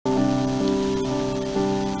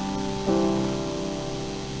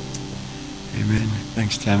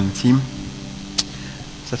Thanks, Tam and team.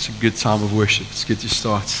 Such a good time of worship. It's good to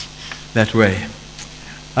start that way.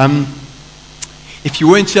 If you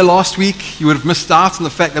weren't here last week, you would have missed out on the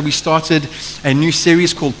fact that we started a new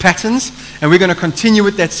series called Patterns, and we're going to continue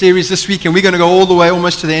with that series this week, and we're going to go all the way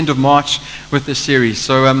almost to the end of March with this series.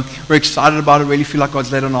 So we're excited about it, really feel like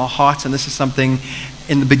God's laid on our hearts, and this is something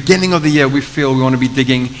in the beginning of the year we feel we want to be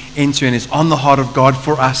digging into, and is on the heart of God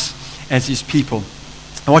for us as His people.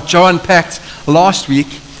 And what Joe unpacked last week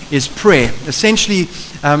is prayer. Essentially,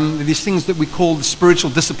 these things that we call the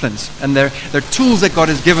spiritual disciplines, and they're tools that God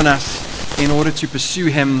has given us in order to pursue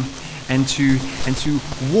Him and to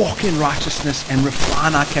walk in righteousness and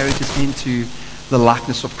refine our characters into the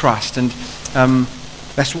likeness of Christ. And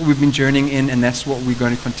that's what we've been journeying in, and that's what we're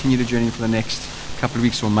going to continue to journey for the next couple of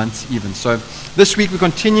weeks or months even. So this week we're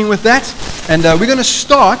continuing with that, and we're going to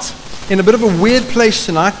start in a bit of a weird place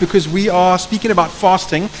tonight because we are speaking about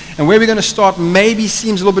fasting, and where we're going to start maybe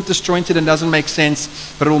seems a little bit disjointed and doesn't make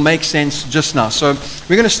sense, but it will make sense just now. So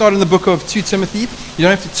we're going to start in the book of 2 Timothy. You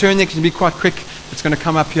don't have to turn there because it'll be quite quick. It's going to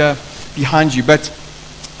come up here behind you. But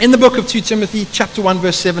in the book of 2 Timothy, chapter 1,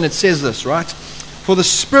 verse 7, it says this, right? For the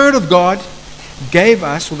Spirit of God gave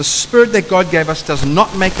us, or the Spirit that God gave us does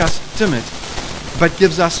not make us timid, but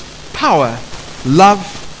gives us power,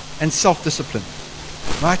 love, and self-discipline.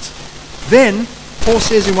 Right? Then, Paul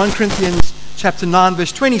says in 1 Corinthians chapter 9,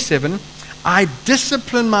 verse 27, I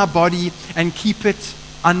discipline my body and keep it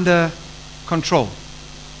under control.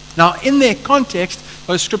 Now, in their context,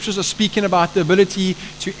 those scriptures are speaking about the ability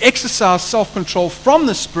to exercise self-control from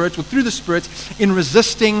the Spirit or through the Spirit in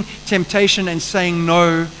resisting temptation and saying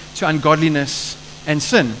no to ungodliness and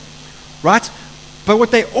sin. Right? But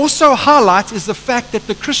what they also highlight is the fact that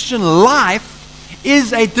the Christian life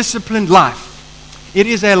is a disciplined life. It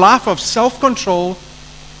is a life of self-control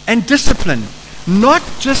and discipline. Not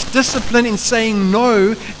just discipline in saying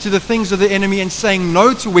no to the things of the enemy and saying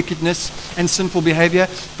no to wickedness and sinful behavior,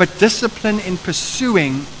 but discipline in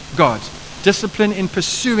pursuing God. Discipline in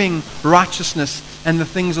pursuing righteousness and the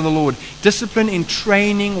things of the Lord. Discipline in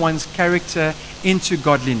training one's character into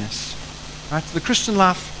godliness. Right? The Christian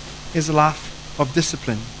life is a life of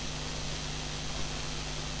discipline.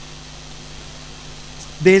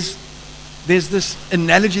 There's this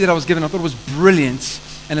analogy that I was given, I thought it was brilliant,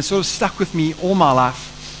 and it sort of stuck with me all my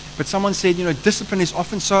life. But someone said, discipline is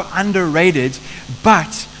often so underrated,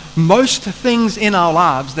 but most things in our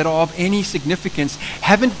lives that are of any significance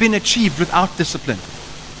haven't been achieved without discipline.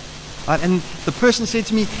 Right? And the person said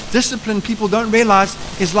to me, discipline, people don't realize,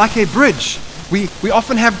 is like a bridge. We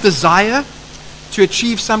often have desire to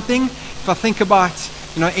achieve something. If I think about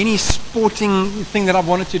any sporting thing that I've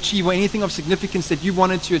wanted to achieve or anything of significance that you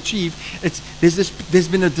wanted to achieve, there's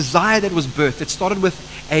been a desire that was birthed. It started with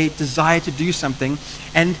a desire to do something.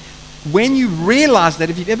 And when you realize that,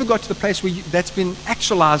 if you've ever got to the place where that's been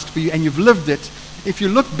actualized for you and you've lived it, if you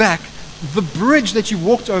look back, the bridge that you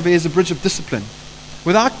walked over is a bridge of discipline.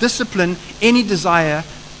 Without discipline,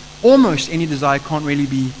 almost any desire can't really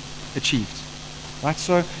be achieved. Right?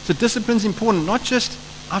 So discipline's important, not just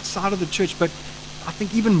outside of the church, but I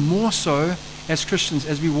think even more so as Christians,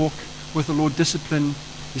 as we walk with the Lord. Discipline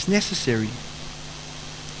is necessary.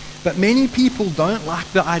 But many people don't like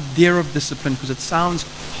the idea of discipline because it sounds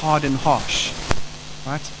hard and harsh.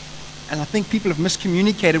 Right? And I think people have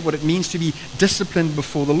miscommunicated what it means to be disciplined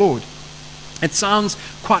before the Lord. It sounds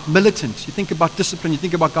quite militant. You think about discipline, you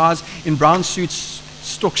think about guys in brown suits,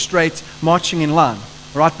 stock straight, marching in line.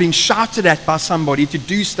 Right? Being shouted at by somebody to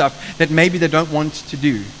do stuff that maybe they don't want to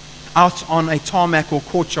do, out on a tarmac or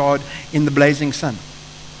courtyard in the blazing sun.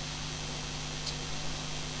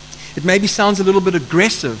 It maybe sounds a little bit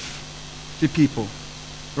aggressive to people,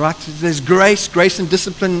 right? There's grace and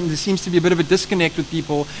discipline. There seems to be a bit of a disconnect with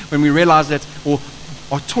people when we realize that, or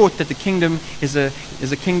are taught that the kingdom is a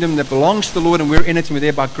kingdom that belongs to the Lord, and we're in it, and we're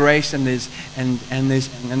there by grace, and there's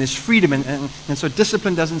freedom, and so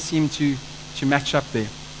discipline doesn't seem to match up there.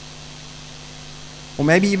 Or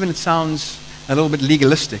maybe even it sounds a little bit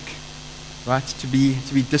legalistic. Right? To be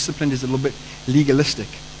disciplined is a little bit legalistic.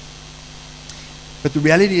 But the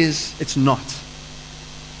reality is, it's not.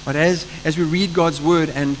 But as we read God's word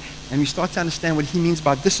and we start to understand what He means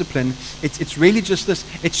by discipline, it's really just this.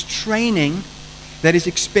 It's training that is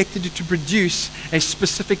expected to produce a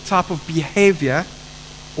specific type of behavior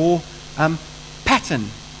or pattern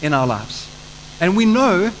in our lives. And we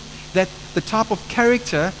know that the type of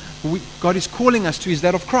character God is calling us to is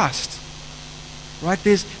that of Christ. Right?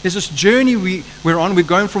 There's this journey we're on. We're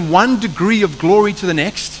going from one degree of glory to the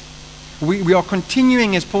next. We are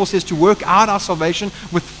continuing, as Paul says, to work out our salvation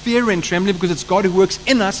with fear and trembling, because it's God who works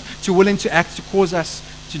in us to willing to act, to cause us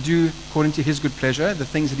to do according to his good pleasure, the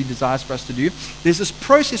things that he desires for us to do. There's this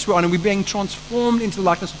process we're on, and we're being transformed into the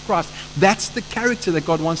likeness of Christ. That's the character that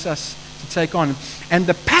God wants us to take on. And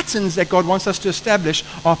the patterns that God wants us to establish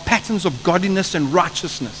are patterns of godliness and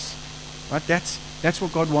righteousness. Right? That's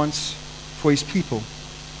what God wants for his people.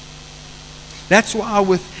 That's why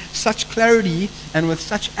with such clarity and with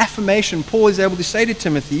such affirmation, Paul is able to say to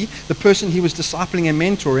Timothy, the person he was discipling and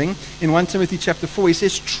mentoring, in 1 Timothy chapter 4, he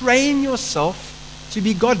says, train yourself to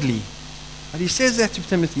be godly. And he says that to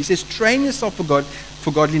Timothy. He says, train yourself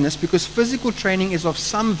for godliness, because physical training is of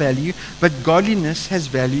some value, but godliness has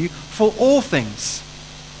value for all things.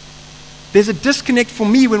 There's a disconnect for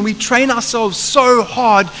me when we train ourselves so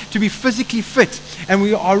hard to be physically fit, and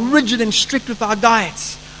we are rigid and strict with our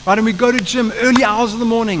diets. Right, and we go to gym early hours of the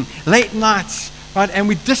morning, late nights, right, and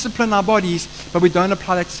we discipline our bodies, but we don't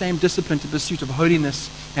apply that same discipline to the pursuit of holiness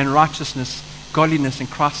and righteousness, godliness and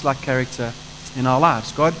Christ-like character in our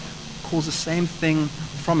lives. God calls the same thing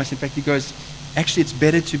from us. In fact, he goes, actually, it's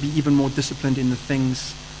better to be even more disciplined in the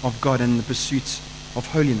things of God and the pursuit of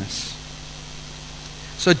holiness.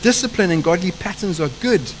 So discipline and godly patterns are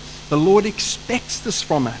good. The Lord expects this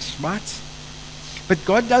from us, right? But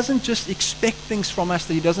God doesn't just expect things from us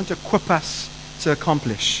that he doesn't equip us to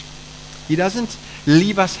accomplish. He doesn't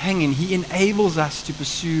leave us hanging. He enables us to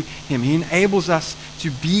pursue him. He enables us to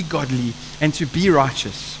be godly and to be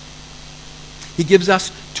righteous. He gives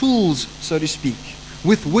us tools, so to speak,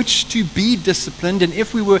 with which to be disciplined. And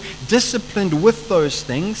if we were disciplined with those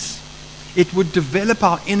things, it would develop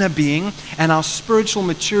our inner being, and our spiritual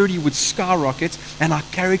maturity would skyrocket, and our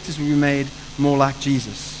characters would be made more like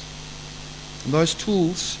Jesus. And those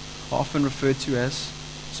tools are often referred to as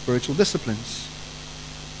spiritual disciplines.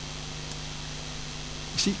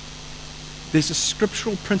 You see, there's a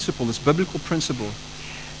scriptural principle, this biblical principle,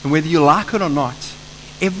 and whether you like it or not,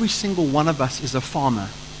 every single one of us is a farmer.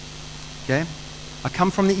 Okay? I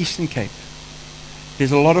come from the Eastern Cape.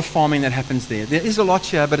 There's a lot of farming that happens there. There is a lot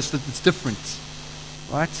here, but it's different.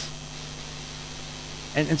 Right?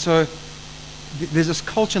 And so there's this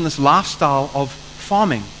culture and this lifestyle of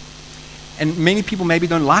farming. And many people maybe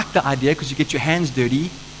don't like the idea because you get your hands dirty,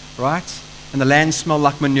 right? And the land smells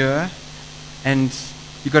like manure. And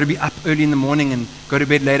you've got to be up early in the morning and go to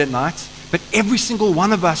bed late at night. But every single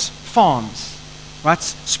one of us farms, right?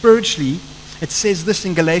 Spiritually, it says this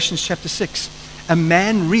in Galatians chapter 6. A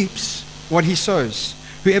man reaps what he sows.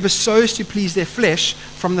 Whoever sows to please their flesh,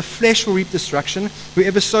 from the flesh will reap destruction.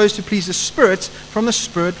 Whoever sows to please the Spirit, from the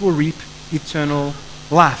Spirit will reap eternal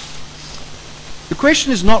life. The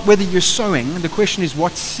question is not whether you're sowing. The question is,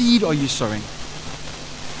 what seed are you sowing?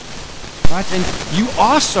 Right? And you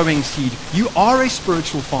are sowing seed. You are a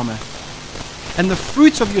spiritual farmer. And the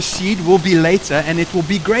fruit of your seed will be later, and it will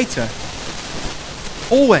be greater.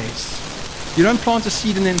 Always. You don't plant a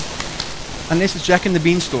seed and then, unless it's Jack and the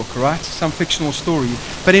Beanstalk, right? Some fictional story.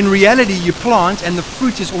 But in reality, you plant and the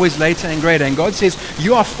fruit is always later and greater. And God says,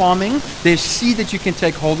 you are farming. There's seed that you can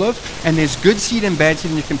take hold of, and there's good seed and bad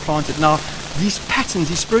seed, and you can plant it. Now, these patterns,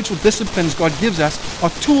 these spiritual disciplines God gives us are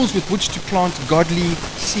tools with which to plant godly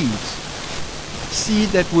seeds. Seed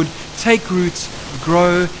that would take root,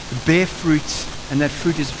 grow, bear fruit, and that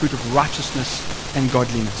fruit is the fruit of righteousness and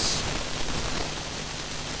godliness.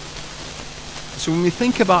 So when we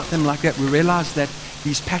think about them like that, we realize that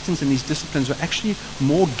these patterns and these disciplines are actually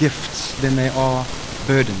more gifts than they are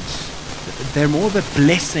burdens. They're more of a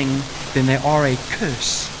blessing than they are a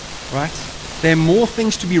curse, right? They're more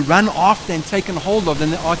things to be run after and taken hold of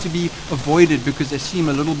than they are to be avoided because they seem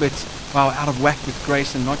a little bit, out of whack with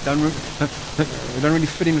grace and don't really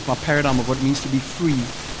fit in with my paradigm of what it means to be free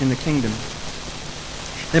in the kingdom.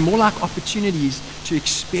 They're more like opportunities to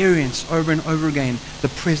experience over and over again the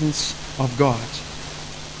presence of God.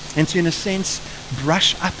 And to, in a sense,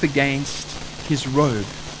 brush up against his robe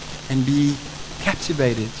and be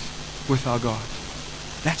captivated with our God.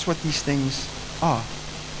 That's what these things are.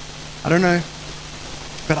 I don't know,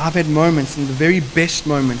 but I've had moments, and the very best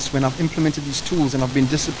moments, when I've implemented these tools and I've been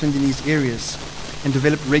disciplined in these areas and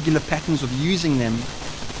developed regular patterns of using them.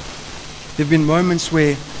 There have been moments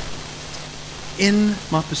where, in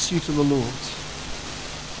my pursuit of the Lord,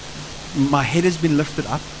 my head has been lifted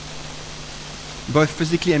up, both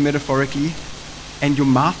physically and metaphorically, and your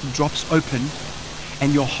mouth drops open,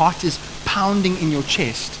 and your heart is pounding in your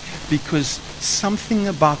chest because something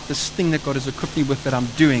about this thing that God has equipped me with that I'm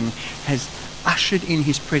doing has ushered in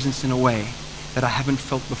his presence in a way that I haven't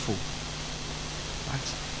felt before.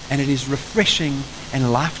 Right? And it is refreshing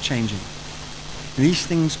and life-changing. These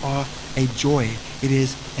things are a joy. It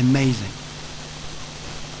is amazing.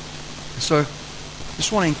 So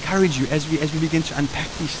just want to encourage you as we begin to unpack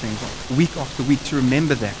these things week after week to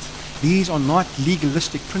remember that these are not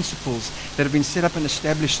legalistic principles that have been set up and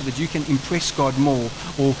established so that you can impress God more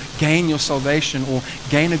or gain your salvation or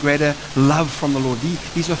gain a greater love from the Lord.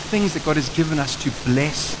 These are things that God has given us to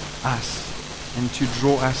bless us and to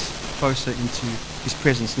draw us closer into His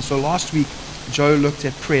presence. And so last week, Joe looked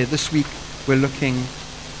at prayer. This week, we're looking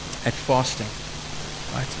at fasting.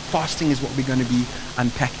 Right? Fasting is what we're going to be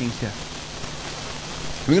unpacking here.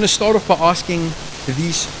 We're going to start off by asking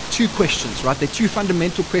these two questions, right? They're two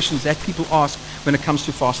fundamental questions that people ask when it comes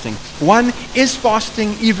to fasting. One, is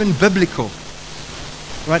fasting even biblical?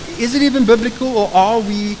 Right? Is it even biblical, or are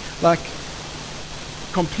we like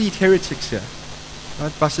complete heretics here,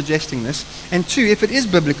 right, by suggesting this? And two, if it is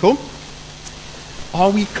biblical,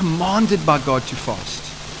 are we commanded by God to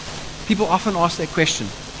fast? People often ask that question,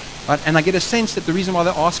 right? And I get a sense that the reason why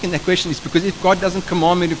they're asking that question is because if God doesn't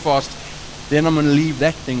command me to fast, then I'm going to leave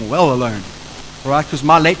that thing well alone. Right? Because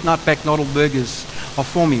my late night McDonald's burgers are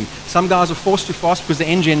for me. Some guys are forced to fast because the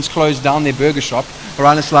Engen's closed down their burger shop.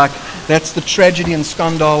 Right? It's like, that's the tragedy and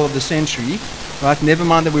scandal of the century. Right? Never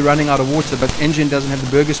mind that we're running out of water, but Engen doesn't have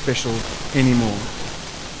the burger special anymore.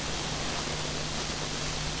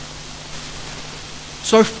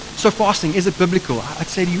 So fasting, is it biblical? I'd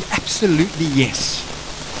say to you, absolutely yes.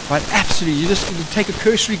 Right? Absolutely. You just take a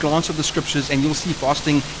cursory glance of the scriptures and you'll see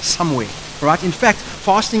fasting somewhere. Right? In fact,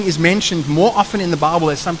 fasting is mentioned more often in the Bible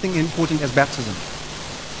as something important as baptism.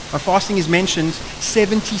 Fasting is mentioned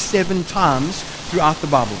 77 times throughout the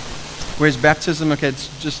Bible. Whereas baptism, okay, it's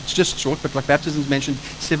just short, but like baptism is mentioned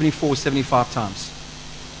 74, 75 times.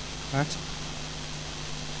 Right?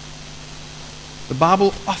 The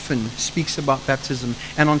Bible often speaks about baptism,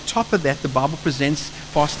 and on top of that, the Bible presents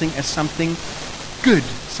fasting as something good,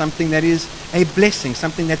 something that is a blessing,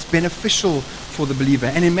 something that's beneficial for the believer.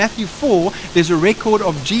 And in Matthew 4, there's a record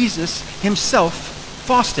of Jesus himself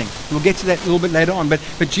fasting. We'll get to that a little bit later on, but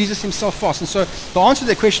Jesus himself fasts. And so the answer to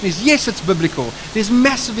that question is yes, it's biblical. There's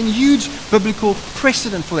massive and huge biblical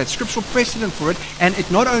precedent for that, scriptural precedent for it, and it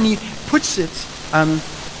not only puts it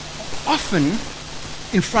often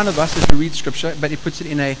in front of us as we read scripture, but it puts it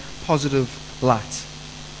in a positive light.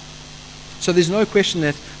 So there's no question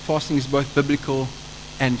that fasting is both biblical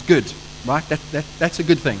and good, right? That's a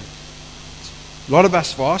good thing. A lot of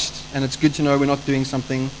us fast, and it's good to know we're not doing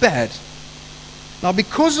something bad. Now,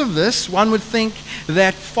 because of this, one would think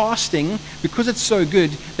that fasting, because it's so good,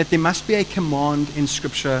 that there must be a command in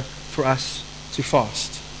Scripture for us to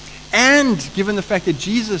fast. And given the fact that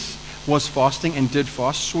Jesus was fasting and did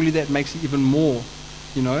fast, surely that makes it even more,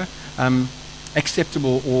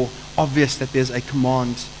 acceptable or obvious that there's a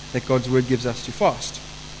command that God's Word gives us to fast.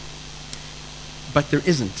 But there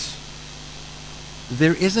isn't.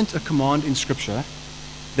 There isn't a command in Scripture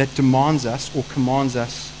that demands us or commands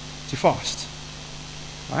us to fast.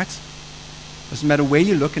 Right? Doesn't matter where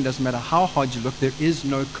you look and doesn't matter how hard you look, there is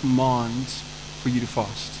no command for you to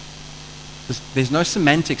fast. There's no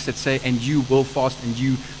semantics that say, and you will fast and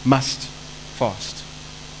you must fast.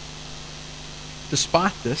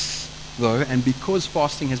 Despite this, though, and because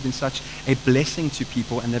fasting has been such a blessing to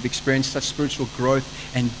people and they've experienced such spiritual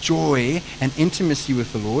growth and joy and intimacy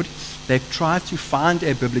with the Lord, they've tried to find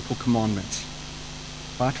a biblical commandment,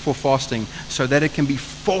 right, for fasting so that it can be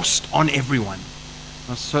forced on everyone.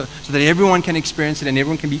 So that everyone can experience it and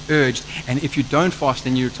everyone can be urged. And if you don't fast,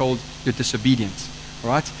 then you're told you're disobedient.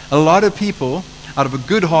 Right? A lot of people, out of a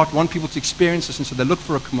good heart, want people to experience this, and so they look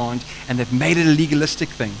for a command, and they've made it a legalistic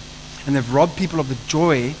thing. And they've robbed people of the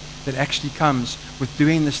joy that actually comes with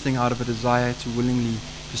doing this thing out of a desire to willingly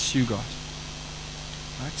pursue God.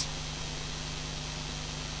 Right?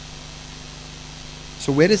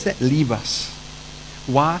 So where does that leave us?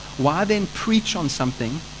 Why then preach on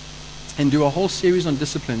something and do a whole series on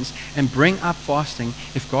disciplines and bring up fasting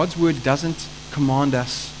if God's Word doesn't command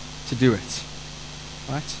us to do it?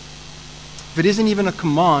 Right? If it isn't even a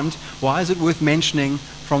command, why is it worth mentioning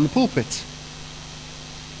from the pulpit?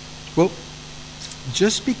 Well,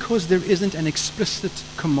 just because there isn't an explicit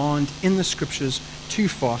command in the Scriptures to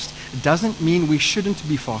fast doesn't mean we shouldn't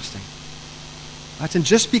be fasting. Right? And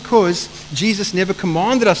just because Jesus never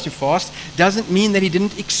commanded us to fast doesn't mean that He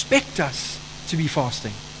didn't expect us to be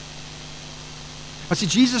fasting. But see,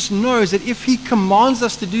 Jesus knows that if He commands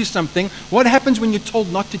us to do something, what happens when you're told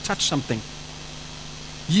not to touch something?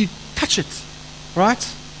 You touch it,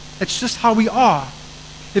 right? It's just how we are.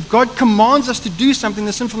 If God commands us to do something,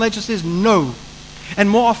 the sinful nature says no. And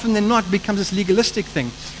more often than not, it becomes this legalistic thing.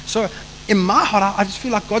 So in my heart, I just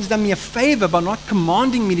feel like God's done me a favor by not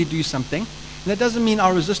commanding me to do something. And that doesn't mean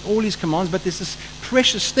I'll resist all His commands, but there's this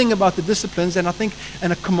precious thing about the disciplines, and I think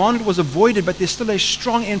a command was avoided, but there's still a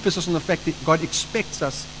strong emphasis on the fact that God expects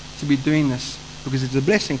us to be doing this because it's a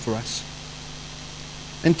blessing for us.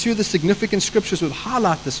 And two of the significant scriptures that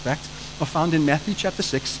highlight this fact are found in Matthew chapter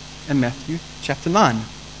 6 and Matthew chapter 9.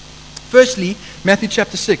 Firstly, Matthew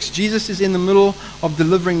chapter 6. Jesus is in the middle of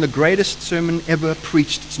delivering the greatest sermon ever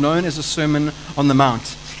preached. It's known as the Sermon on the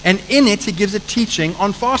Mount. And in it, he gives a teaching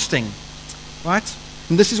on fasting. Right?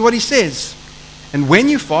 And this is what he says. And when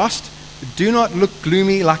you fast, do not look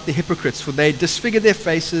gloomy like the hypocrites, for they disfigure their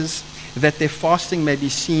faces, that their fasting may be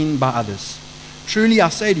seen by others. Truly I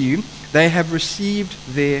say to you, they have received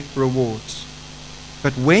their rewards.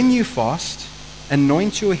 But when you fast,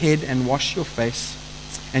 anoint your head and wash your face,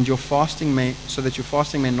 and your fasting so that your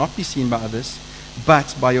fasting may not be seen by others,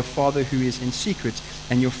 but by your Father who is in secret,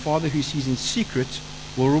 and your Father who sees in secret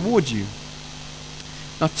will reward you.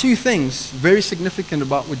 Now, two things very significant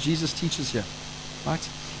about what Jesus teaches here. Right?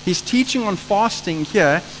 His teaching on fasting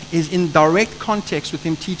here is in direct context with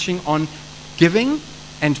him teaching on giving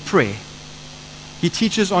and prayer. He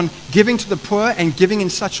teaches on giving to the poor and giving in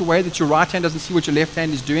such a way that your right hand doesn't see what your left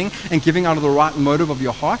hand is doing, and giving out of the right motive of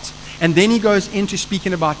your heart. And then he goes into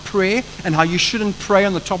speaking about prayer and how you shouldn't pray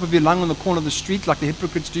on the top of your lung on the corner of the street like the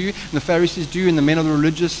hypocrites do, and the Pharisees do, and the men of the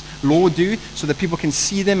religious law do, so that people can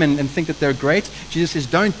see them and think that they're great. Jesus says,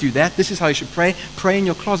 don't do that. This is how you should pray. Pray in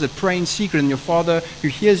your closet. Pray in secret, and your Father who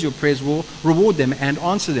hears your prayers will reward them and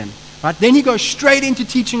answer them. Right? Then he goes straight into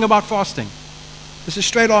teaching about fasting. This is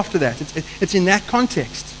straight after that. It's in that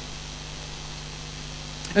context.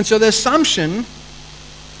 And so the assumption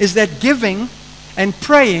is that giving and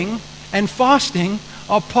praying and fasting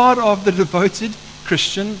are part of the devoted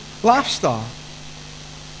Christian lifestyle.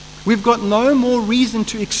 We've got no more reason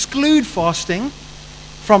to exclude fasting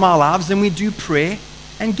from our lives than we do prayer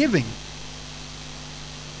and giving.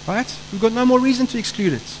 Right? We've got no more reason to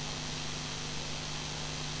exclude it.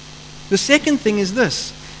 The second thing is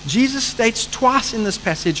this. Jesus states twice in this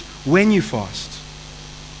passage, when you fast.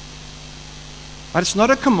 But it's not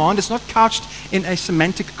a command. It's not couched in a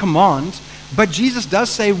semantic command. But Jesus does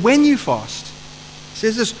say, when you fast. He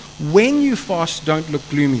says this, when you fast, don't look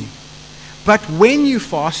gloomy. But when you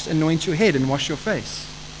fast, anoint your head and wash your face.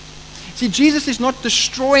 See, Jesus is not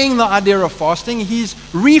destroying the idea of fasting. He's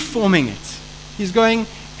reforming it. He's going,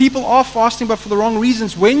 people are fasting, but for the wrong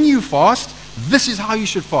reasons. When you fast, this is how you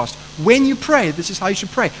should fast. When you pray, this is how you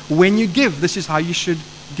should pray. When you give, this is how you should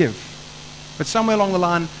give. But somewhere along the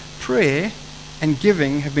line, prayer and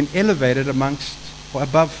giving have been elevated amongst or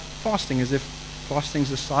above fasting, as if fasting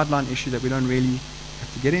is a sideline issue that we don't really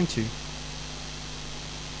have to get into.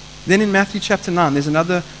 Then in Matthew chapter 9, there's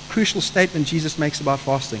another crucial statement Jesus makes about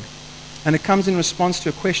fasting. And it comes in response to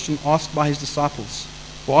a question asked by his disciples,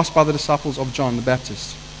 or asked by the disciples of John the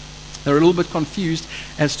Baptist. They're a little bit confused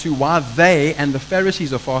as to why they and the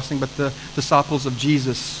Pharisees are fasting, but the disciples of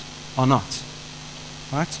Jesus are not.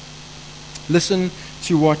 Right? Listen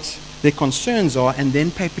to what their concerns are, and then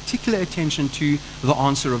pay particular attention to the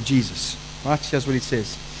answer of Jesus. Right? Here's what it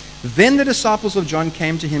says. Then the disciples of John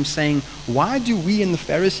came to him, saying, why do we and the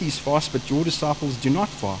Pharisees fast, but your disciples do not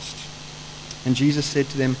fast? And Jesus said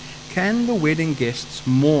to them, can the wedding guests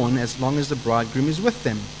mourn as long as the bridegroom is with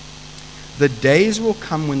them? The days will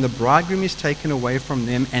come when the bridegroom is taken away from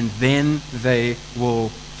them, and then they will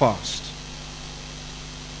fast.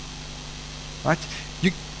 Right?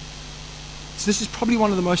 So this is probably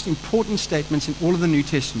one of the most important statements in all of the New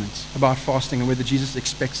Testament about fasting and whether Jesus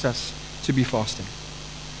expects us to be fasting.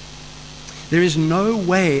 There is no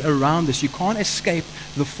way around this. You can't escape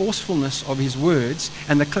the forcefulness of his words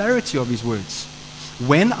and the clarity of his words.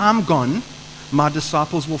 When I'm gone, my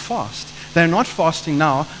disciples will fast. They're not fasting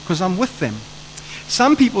now because I'm with them.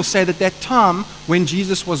 Some people say that time when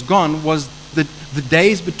Jesus was gone was the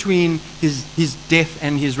days between his death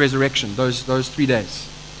and his resurrection, those 3 days.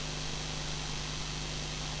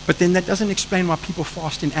 But then that doesn't explain why people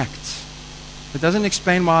fast in Acts. It doesn't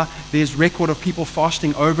explain why there's record of people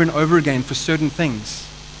fasting over and over again for certain things.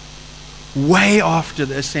 Way after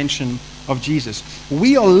the ascension of Jesus.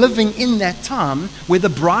 We are living in that time where the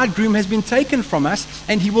bridegroom has been taken from us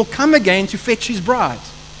and he will come again to fetch his bride.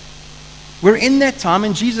 We're in that time,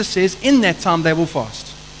 and Jesus says in that time they will fast.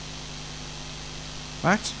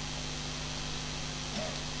 Right?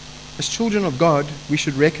 As children of God, we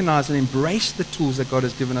should recognize and embrace the tools that God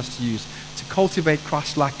has given us to use to cultivate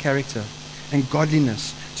Christ-like character and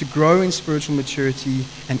godliness, to grow in spiritual maturity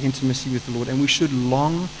and intimacy with the Lord. And we should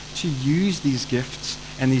long to use these gifts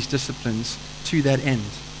and these disciplines to that end.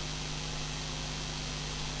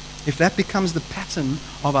 if that becomes the pattern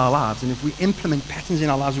of our lives, and if we implement patterns in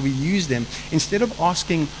our lives, we use them, instead of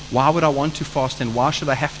asking, why would I want to fast and why should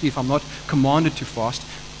I have to if I'm not commanded to fast,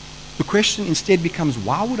 the question instead becomes,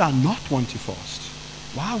 why would I not want to fast?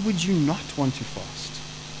 Why would you not want to fast?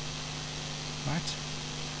 Right?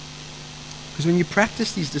 Because when you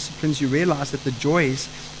practice these disciplines, you realize that the joys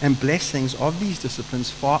and blessings of these disciplines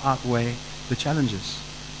far outweigh the challenges.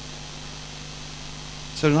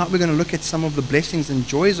 So tonight we're going to look at some of the blessings and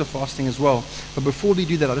joys of fasting as well. But before we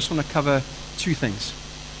do that, I just want to cover two things.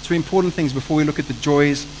 Two important things before we look at the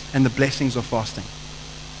joys and the blessings of fasting.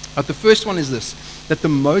 But the first one is this, that the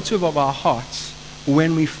motive of our hearts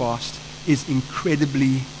when we fast is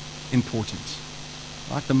incredibly important.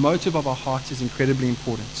 Right? The motive of our hearts is incredibly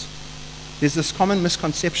important. There's this common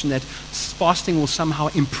misconception that fasting will somehow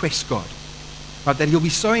impress God. Right? That he'll be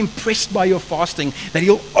so impressed by your fasting that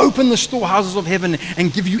he'll open the storehouses of heaven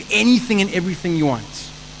and give you anything and everything you want.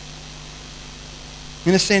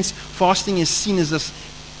 In a sense, fasting is seen as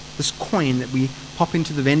this coin that we pop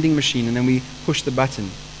into the vending machine and then we push the button.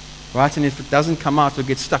 Right? And if it doesn't come out, it'll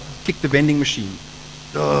get stuck, kick the vending machine.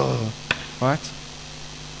 Ugh. Right?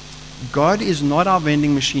 God is not our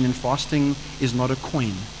vending machine, and fasting is not a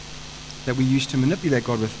coin that we use to manipulate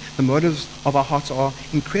God with. The motives of our hearts are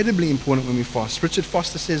incredibly important when we fast. Richard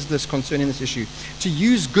Foster says this concerning this issue. To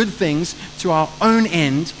use good things to our own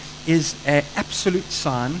end is an absolute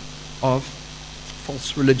sign of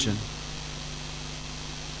false religion.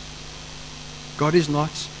 God is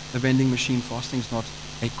not a vending machine. Fasting is not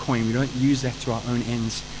a coin. We don't use that to our own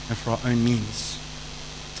ends and for our own means.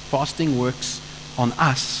 Fasting works on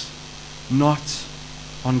us, not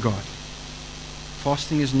on God.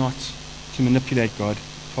 Fasting is not to manipulate God.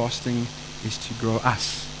 Fasting is to grow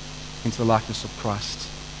us into the likeness of Christ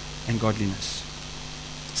and godliness.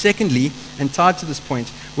 Secondly, and tied to this point,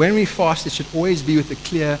 when we fast, it should always be with a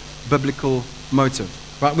clear biblical motive.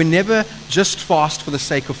 Right? We never just fast for the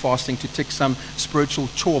sake of fasting to tick some spiritual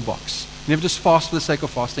chore box. We never just fast for the sake of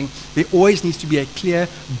fasting. There always needs to be a clear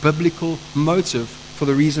biblical motive for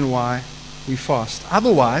the reason why we fast.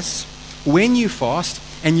 Otherwise, when you fast,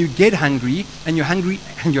 and you get hungry, and you're hungry,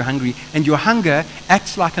 and your hunger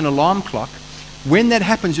acts like an alarm clock, when that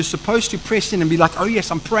happens, you're supposed to press in and be like, oh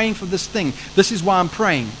yes, I'm praying for this thing. This is why I'm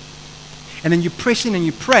praying. And then you press in and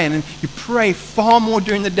you pray, and then you pray far more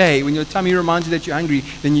during the day when your tummy reminds you that you're hungry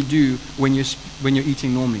than you do when you're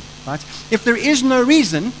eating normally. Right? If there is no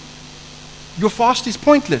reason, your fast is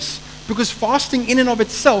pointless, because fasting in and of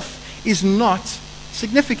itself is not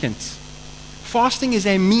significant. Fasting is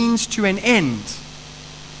a means to an end.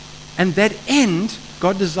 And that end,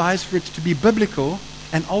 God desires for it to be biblical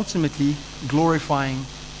and ultimately glorifying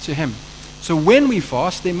to Him. So when we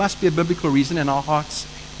fast, there must be a biblical reason, and our hearts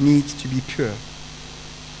need to be pure.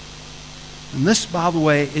 And this, by the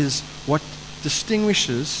way, is what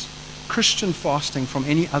distinguishes Christian fasting from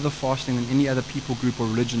any other fasting that any other people group or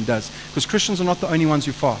religion does. Because Christians are not the only ones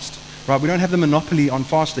who fast. Right? We don't have the monopoly on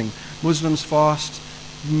fasting. Muslims fast.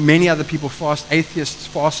 Many other people fast. Atheists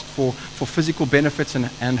fast for physical benefits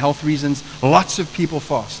and health reasons. Lots of people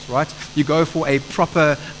fast, right? You go for a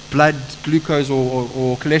proper blood glucose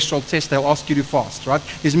or cholesterol test, they'll ask you to fast, right?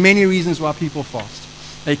 There's many reasons why people fast.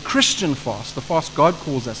 A Christian fast, the fast God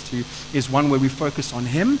calls us to, is one where we focus on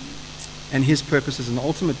Him and His purposes. And the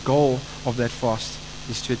ultimate goal of that fast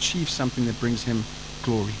is to achieve something that brings Him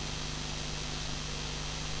glory.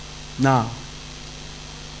 Now,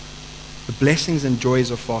 the blessings and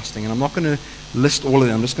joys of fasting. And I'm not going to list all of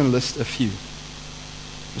them. I'm just going to list a few.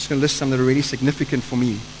 I'm just going to list some that are really significant for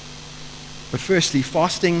me. But firstly,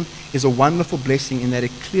 fasting is a wonderful blessing in that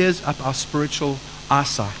it clears up our spiritual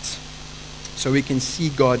eyesight so we can see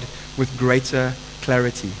God with greater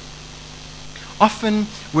clarity. Often,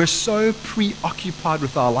 we're so preoccupied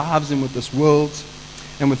with our lives and with this world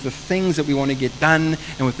and with the things that we want to get done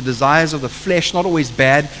and with the desires of the flesh, not always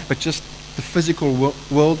bad, but just the physical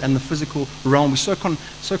world and the physical realm. We're so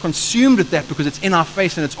consumed with that because it's in our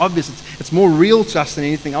face and it's obvious. It's more real to us than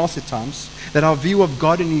anything else at times, that our view of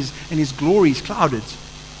God and His glory is clouded.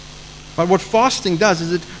 But what fasting does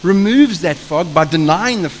is it removes that fog by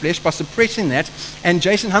denying the flesh, by suppressing that. And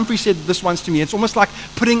Jason Humphrey said this once to me. It's almost like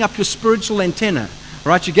putting up your spiritual antenna.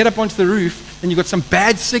 Right? You get up onto the roof and you've got some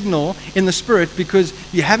bad signal in the spirit because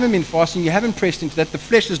you haven't been fasting, you haven't pressed into that, the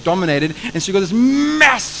flesh is dominated, and so you've got this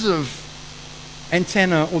massive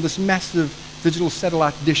antenna or this massive digital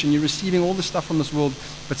satellite dish, and you're receiving all the stuff from this world,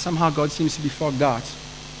 but somehow God seems to be fogged out.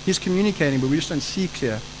 He's communicating, but we just don't see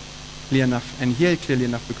clearly enough and hear clearly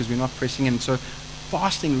enough because we're not pressing in. So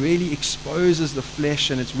fasting really exposes the flesh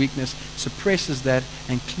and its weakness, suppresses that,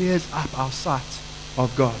 and clears up our sight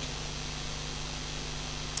of God.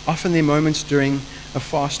 Often there are moments during a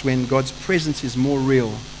fast when God's presence is more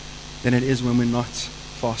real than it is when we're not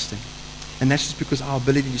fasting. And that's just because our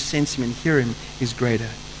ability to sense Him and hear Him is greater.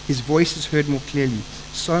 His voice is heard more clearly.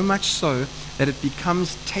 So much so that it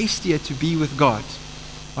becomes tastier to be with God,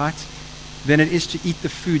 right, than it is to eat the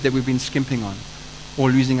food that we've been skimping on or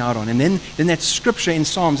losing out on. And then that scripture in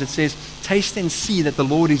Psalms that says, taste and see that the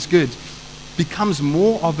Lord is good, becomes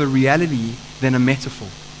more of a reality than a metaphor.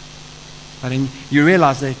 Right? And you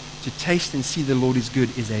realize that to taste and see the Lord is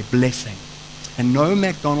good is a blessing. And no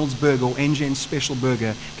McDonald's burger or NGN special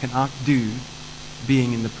burger can outdo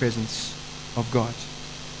being in the presence of God.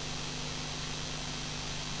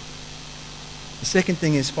 The second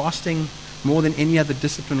thing is fasting, more than any other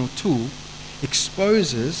discipline or tool,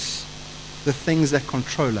 exposes the things that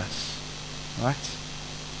control us. Right?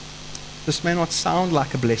 This may not sound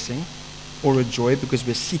like a blessing or a joy because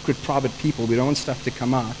we're secret, private people. We don't want stuff to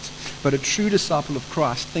come out. But a true disciple of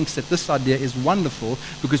Christ thinks that this idea is wonderful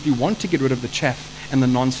because we want to get rid of the chaff and the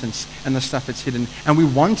nonsense and the stuff that's hidden. And we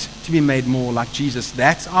want to be made more like Jesus.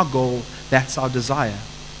 That's our goal. That's our desire.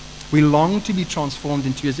 We long to be transformed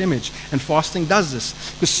into His image. And fasting does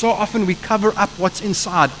this. Because so often we cover up what's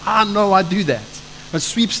inside. I know I do that. I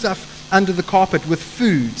sweep stuff under the carpet with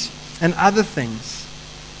food and other things.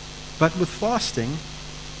 But with fasting,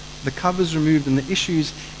 the cover's removed and the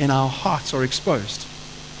issues in our hearts are exposed.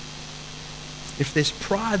 If there's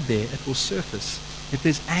pride there, it will surface. If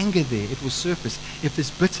there's anger there, it will surface. If there's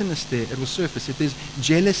bitterness there, it will surface. If there's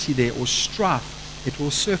jealousy there or strife, it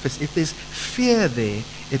will surface. If there's fear there,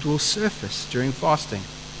 it will surface during fasting.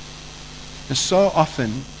 And so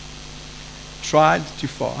often, tried to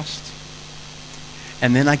fast,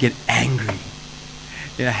 and then I get angry.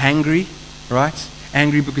 You're hangry, right?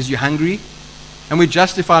 Angry because you're hungry. And we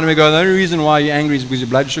justify it and we go, the only reason why you're angry is because your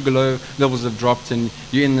blood sugar levels have dropped and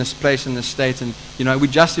you're in this place, in this state. And, we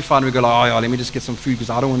justify it and we go, oh, yeah, let me just get some food because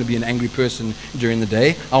I don't want to be an angry person during the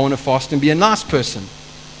day. I want to fast and be a nice person.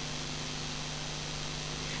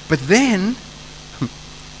 But then,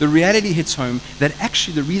 the reality hits home that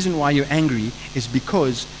actually the reason why you're angry is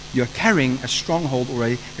because you're carrying a stronghold or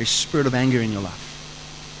a spirit of anger in your life.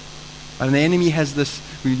 And the enemy has this,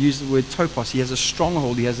 we use the word topos, he has a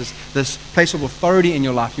stronghold, he has this place of authority in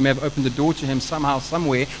your life. You may have opened the door to him somehow,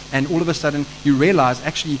 somewhere, and all of a sudden you realize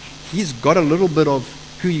actually he's got a little bit of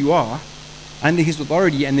who you are under his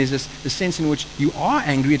authority, and there's this sense in which you are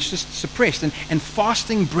angry, it's just suppressed. And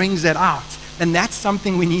fasting brings that out. And that's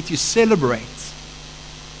something we need to celebrate.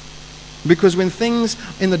 Because when things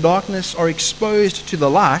in the darkness are exposed to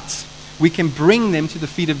the light, we can bring them to the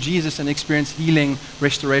feet of Jesus and experience healing,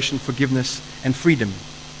 restoration, forgiveness, and freedom.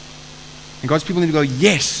 And God's people need to go,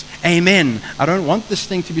 yes, amen. I don't want this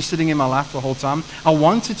thing to be sitting in my life the whole time. I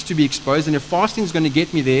want it to be exposed. And if fasting is going to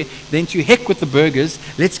get me there, then to heck with the burgers,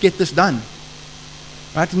 let's get this done.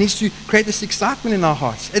 Right? It needs to create this excitement in our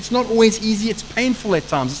hearts. It's not always easy. It's painful at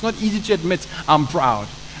times. It's not easy to admit I'm proud.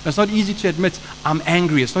 It's not easy to admit I'm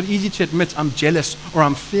angry. It's not easy to admit I'm jealous or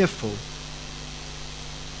I'm fearful.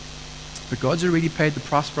 But God's already paid the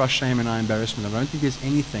price for our shame and our embarrassment. I don't think there's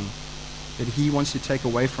anything that He wants to take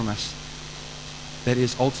away from us that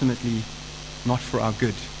is ultimately not for our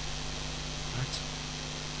good. Right?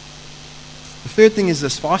 The third thing is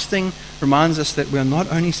this. Fasting reminds us that we are not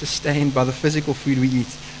only sustained by the physical food we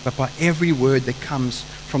eat, but by every word that comes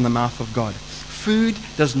from the mouth of God. Food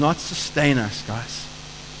does not sustain us, guys.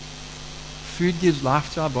 Food gives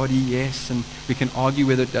life to our body, yes, and we can argue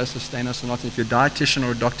whether it does sustain us or not. And if you're a dietitian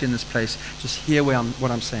or a doctor in this place, just hear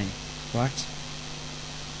what I'm saying, right?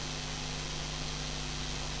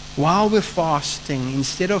 While we're fasting,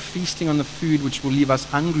 instead of feasting on the food which will leave us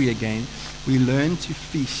hungry again, we learn to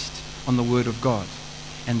feast on the Word of God.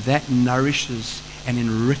 And that nourishes and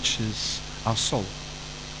enriches our soul.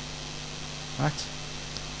 Right?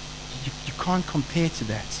 You can't compare to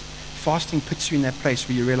that. Fasting puts you in that place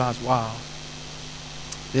where you realize, wow,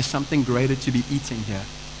 there's something greater to be eating here,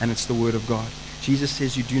 and it's the Word of God. Jesus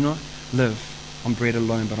says you do not live on bread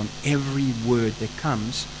alone, but on every word that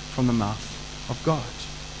comes from the mouth of God.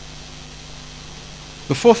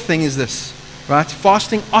 The fourth thing is this, right?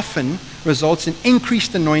 Fasting often results in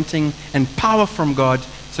increased anointing and power from God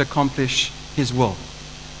to accomplish His will.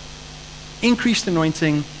 Increased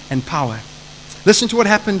anointing and power. Listen to what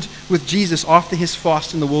happened with Jesus after His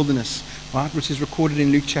fast in the wilderness, right? Which is recorded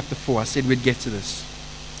in Luke chapter 4. I said we'd get to this.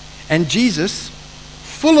 And Jesus,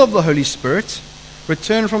 full of the Holy Spirit,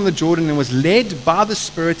 returned from the Jordan and was led by the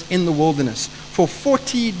Spirit in the wilderness for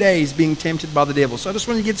 40 days being tempted by the devil. So I just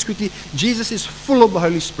want to get this quickly. Jesus is full of the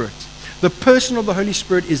Holy Spirit. The person of the Holy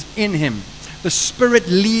Spirit is in Him. the Spirit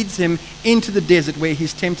leads him into the desert where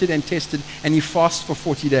he's tempted and tested, and he fasts for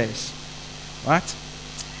 40 days. Right?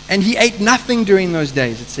 And he ate nothing during those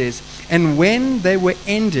days, it says. And when they were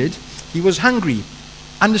ended, he was hungry.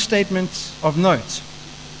 Understatement of note.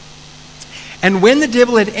 And when the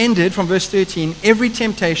devil had ended, from verse 13, every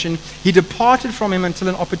temptation, he departed from him until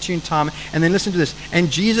an opportune time. And then listen to this.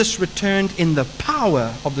 And Jesus returned in the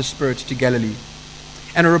power of the Spirit to Galilee.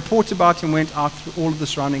 And a report about him went out through all of the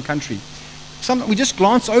surrounding country. We just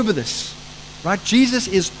glance over this. Right? Jesus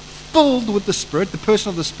is filled with the Spirit, the person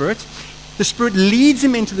of the Spirit. The Spirit leads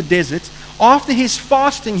him into the desert. After his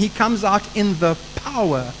fasting, he comes out in the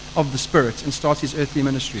power of the Spirit and starts his earthly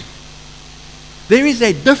ministry. There is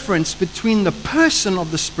a difference between the person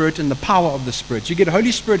of the Spirit and the power of the Spirit. You get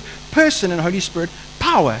Holy Spirit person and Holy Spirit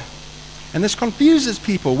power. And this confuses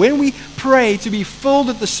people. When we pray to be filled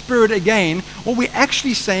with the Spirit again, what we're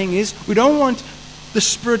actually saying is we don't want the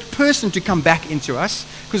Spirit person to come back into us,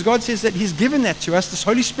 because God says that He's given that to us. This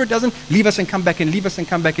Holy Spirit doesn't leave us and come back and leave us and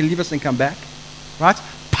come back and leave us and come back. Right?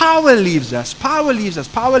 Power leaves us. Power leaves us.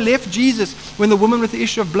 Power left Jesus when the woman with the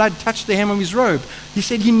issue of blood touched the hem of his robe. He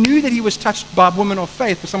said he knew that he was touched by a woman of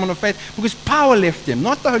faith, or someone of faith, because power left him,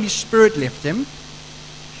 not the Holy Spirit left him.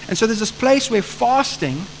 And so there's this place where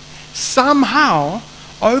fasting somehow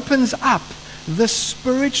opens up the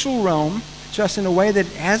spiritual realm to us in a way that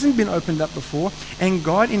hasn't been opened up before, and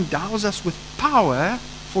God endows us with power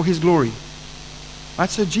for His glory. Right?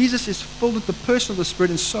 So Jesus is filled with the person of the Spirit,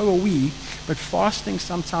 and so are we. But fasting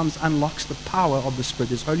sometimes unlocks the power of the Spirit.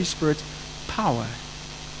 There's Holy Spirit power.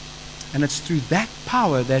 And it's through that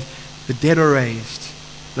power that the dead are raised,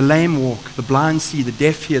 the lame walk, the blind see, the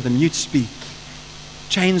deaf hear, the mute speak.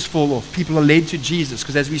 Chains fall off. People are led to Jesus,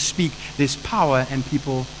 because as we speak, there's power and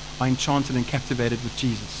people are enchanted and captivated with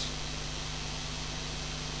Jesus.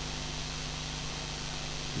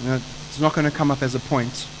 You know, it's not going to come up as a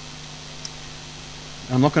point.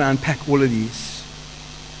 I'm not going to unpack all of these.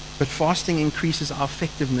 But fasting increases our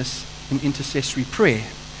effectiveness in intercessory prayer.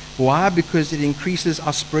 Why? Because it increases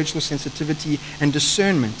our spiritual sensitivity and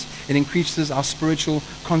discernment. It increases our spiritual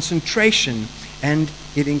concentration. And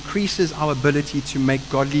it increases our ability to make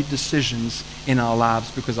godly decisions in our lives,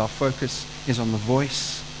 because our focus is on the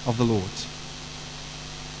voice of the Lord.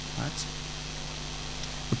 Right?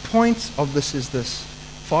 The point of this is this.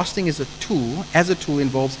 Fasting is a tool,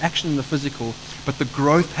 involves action in the physical, but the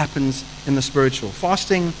growth happens in the spiritual.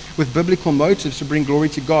 Fasting with biblical motives to bring glory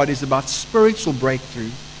to God is about spiritual breakthrough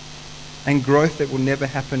and growth that will never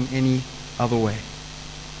happen any other way.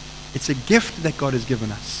 It's a gift that God has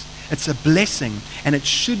given us. It's a blessing, and it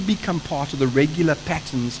should become part of the regular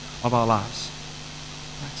patterns of our lives.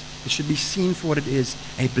 Right? It should be seen for what it is,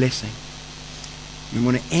 a blessing. We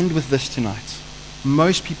want to end with this tonight.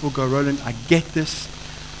 Most people go, Roland, I get this.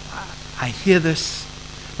 I hear this,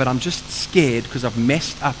 but I'm just scared because I've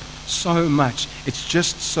messed up so much. It's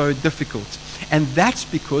just so difficult. And that's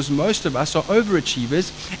because most of us are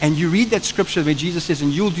overachievers, and you read that scripture where Jesus says,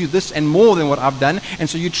 and you'll do this and more than what I've done, and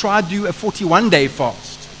so you try to do a 41-day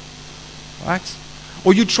fast. Right?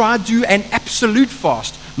 Or you try to do an absolute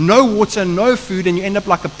fast. No water, no food, and you end up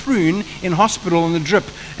like a prune in hospital on the drip.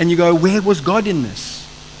 And you go, where was God in this?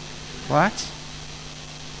 Right?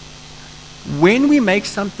 When we make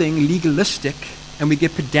something legalistic and we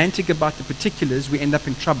get pedantic about the particulars, we end up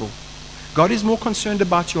in trouble. God is more concerned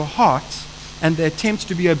about your heart and the attempt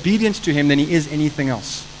to be obedient to Him than He is anything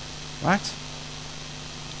else. Right?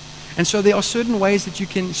 And so there are certain ways that you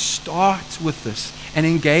can start with this and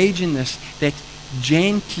engage in this that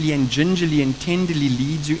gently and gingerly and tenderly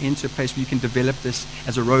leads you into a place where you can develop this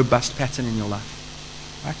as a robust pattern in your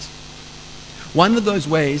life. Right? One of those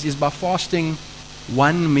ways is by fasting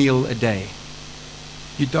one meal a day.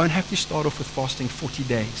 You don't have to start off with fasting 40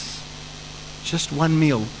 days. Just one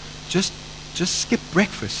meal. Just skip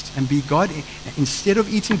breakfast and be God. Instead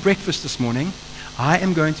of eating breakfast this morning, I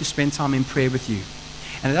am going to spend time in prayer with you.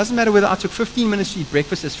 And it doesn't matter whether I took 15 minutes to eat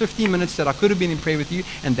breakfast. There's 15 minutes that I could have been in prayer with you,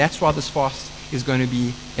 and that's why this fast is going to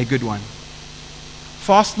be a good one.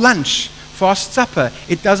 Fast lunch, fast supper.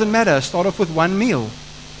 It doesn't matter. Start off with one meal.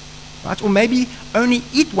 Right? Or maybe only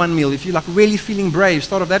eat one meal if you're like really feeling brave.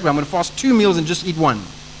 Start off that way. I'm going to fast 2 meals and just eat one.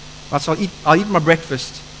 Right? So I'll eat my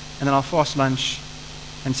breakfast, and then I'll fast lunch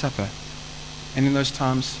and supper. And in those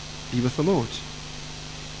times, be with the Lord.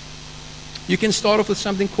 You can start off with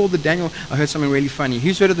something called the Daniel. I heard something really funny.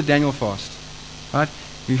 Who's heard of the Daniel fast? Right?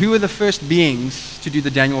 Who were the first beings to do the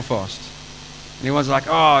Daniel fast? And everyone's like,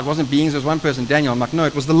 oh, it wasn't beings, it was one person, Daniel. I'm like, no,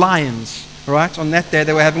 it was the lions. Right? On that day,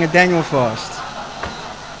 they were having a Daniel fast.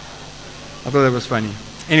 I thought that was funny.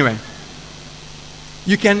 Anyway,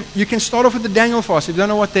 You can start off with the Daniel fast. If you don't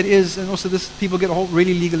know what that is, and also this, people get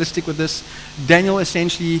really legalistic with this. Daniel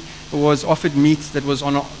essentially was offered meat that was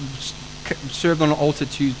served on an altar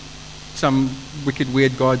to some wicked,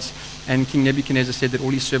 weird gods. And King Nebuchadnezzar said that all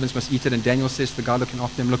his servants must eat it. And Daniel says to the guy looking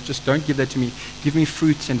after him, look, just don't give that to me. Give me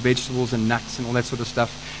fruits and vegetables and nuts and all that sort of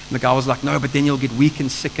stuff. And the guy was like, no, but then you'll get weak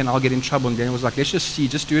and sick and I'll get in trouble. And Daniel was like, let's just see,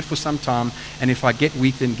 just do it for some time. And if I get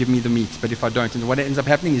weak, then give me the meat. But if I don't, and what ends up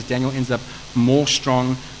happening is Daniel ends up more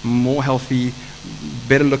strong, more healthy,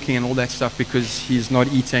 better looking and all that stuff because he's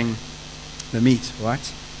not eating the meat,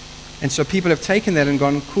 right? And so people have taken that and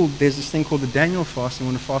gone, cool, there's this thing called the Daniel fast. And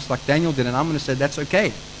want to fast like Daniel did. And I'm going to say that's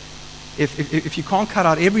okay. If you can't cut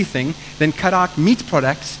out everything, then cut out meat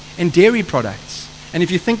products and dairy products. And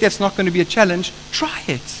if you think that's not going to be a challenge, try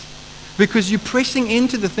it. Because you're pressing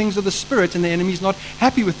into the things of the Spirit and the enemy's not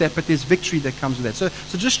happy with that, but there's victory that comes with that.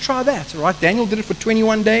 So just try that, all right? Daniel did it for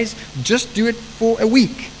 21 days. Just do it for a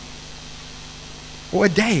week or a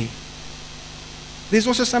day. There's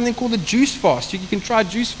also something called the juice fast. You can try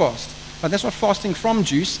juice fast. But that's not fasting from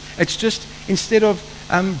juice. It's just, instead of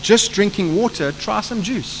just drinking water, try some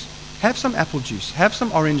juice. Have some apple juice. Have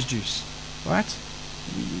some orange juice. Right?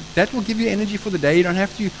 That will give you energy for the day. You don't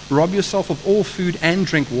have to rob yourself of all food and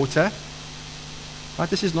drink water. Right?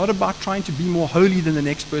 This is not about trying to be more holy than the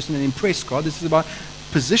next person and impress God. This is about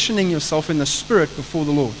positioning yourself in the Spirit before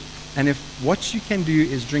the Lord. And if what you can do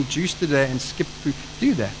is drink juice today and skip food,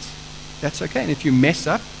 do that. That's okay. And if you mess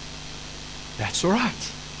up, that's all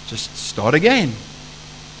right. Just start again.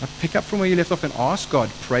 Pick up from where you left off and ask God.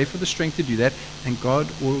 Pray for the strength to do that, and God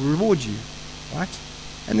will reward you. Right?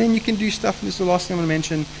 And then you can do stuff, and this is the last thing I'm going to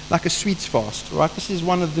mention, like a sweets fast. Right? This is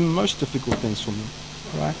one of the most difficult things for me.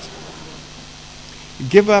 Right?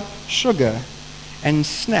 Give up sugar and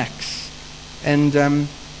snacks and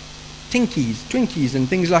Twinkies and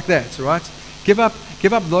things like that. Right? Give up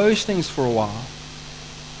those things for a while.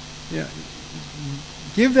 Yeah.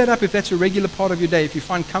 Give that up if that's a regular part of your day, if you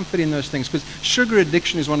find comfort in those things, because sugar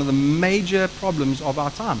addiction is one of the major problems of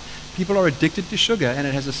our time. People are addicted to sugar, and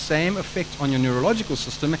it has the same effect on your neurological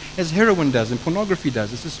system as heroin does and pornography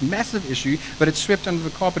does. It's this massive issue, but it's swept under the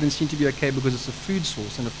carpet and seemed to be okay because it's a food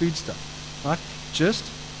source and a food stuff. Right? Just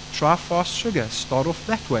try fast sugar. Start off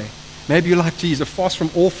that way. Maybe you're like, geez, a fast from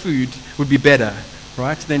all food would be better,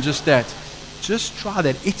 right, than just that. Just try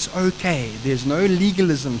that. It's okay. There's no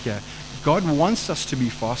legalism here. God wants us to be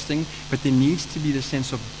fasting, but there needs to be the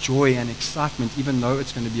sense of joy and excitement, even though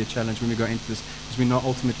it's going to be a challenge when we go into this, because we know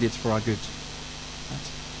ultimately it's for our good.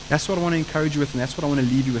 Right? That's what I want to encourage you with, and that's what I want to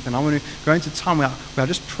leave you with. And I want to go into time where I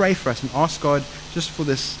just pray for us and ask God just for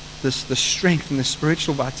the strength and the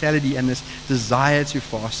spiritual vitality and this desire to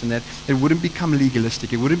fast, and that it wouldn't become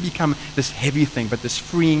legalistic. It wouldn't become this heavy thing, but this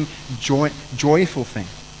freeing, joyful thing.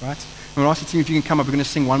 Right? I'm going to ask the team if you can come up. We're going to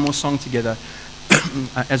sing one more song together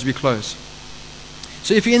as we close.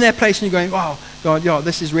 So if you're in that place and you're going, wow, God, yeah,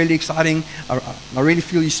 this is really exciting. I really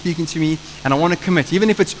feel you speaking to me, and I want to commit. Even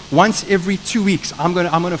if it's once every 2 weeks, I'm going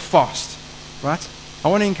to fast. Right? I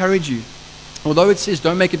want to encourage you. Although it says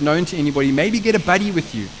don't make it known to anybody, maybe get a buddy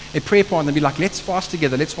with you, a prayer partner, and be like, let's fast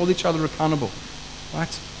together. Let's hold each other accountable.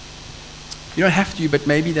 Right? You don't have to, but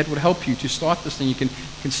maybe that would help you to start this thing. You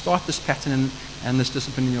can start this pattern and this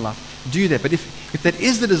discipline in your life. Do that. But if that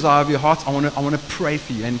is the desire of your heart, I want to pray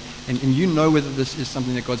for you. And you know whether this is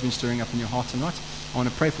something that God's been stirring up in your heart or not. I want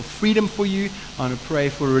to pray for freedom for you. I want to pray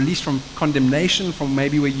for a release from condemnation, from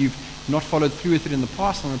maybe where you've not followed through with it in the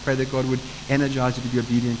past. I want to pray that God would energize you to be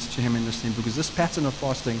obedient to Him in this thing, because this pattern of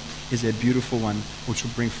fasting is a beautiful one, which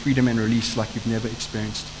will bring freedom and release like you've never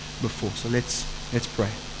experienced before. So let's pray.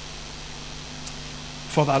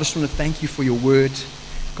 Father, I just want to thank you for your word.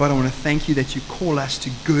 God, I want to thank you that you call us to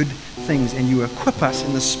good things and you equip us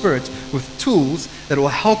in the Spirit with tools that will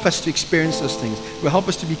help us to experience those things, will help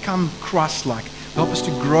us to become Christ-like, will help us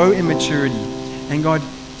to grow in maturity, and God,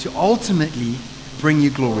 to ultimately bring you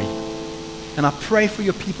glory. And I pray for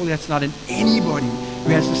your people here tonight, and anybody who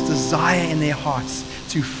has this desire in their hearts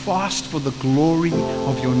to fast for the glory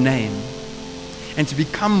of your name and to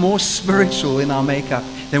become more spiritual in our makeup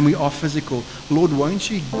than we are physical. Lord,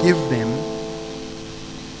 won't you give them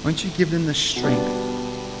the strength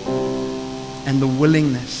and the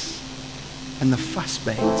willingness and the fuss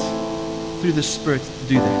bait through the Spirit to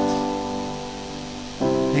do that.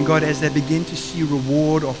 And God, as they begin to see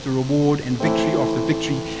reward after reward and victory after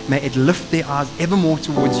victory, may it lift their eyes ever more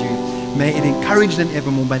towards you. May it encourage them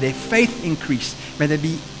ever more. May their faith increase. May they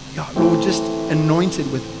be, Lord, just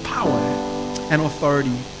anointed with power and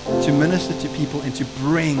authority to minister to people and to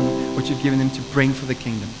bring what you've given them to bring for the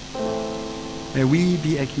kingdom. May we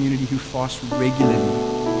be a community who fasts regularly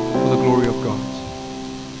for the glory of God.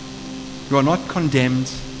 who are not condemned,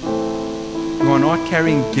 who are not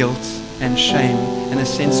carrying guilt and shame and a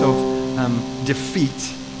sense of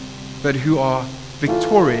defeat, but who are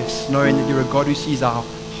victorious, knowing that you're a God who sees our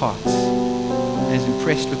hearts and is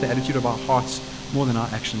impressed with the attitude of our hearts more than our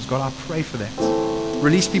actions. God, I pray for that.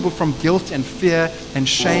 Release people from guilt and fear and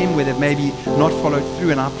shame where they've maybe not followed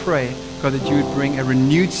through. And I pray, God, that you would bring a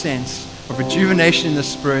renewed sense of rejuvenation in the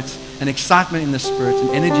Spirit, and excitement in the Spirit,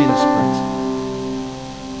 and energy in the Spirit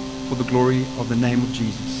for the glory of the name of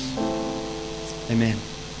Jesus. Amen.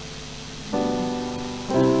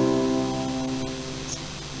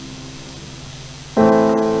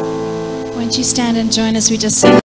 Won't you stand and join us? We just sing.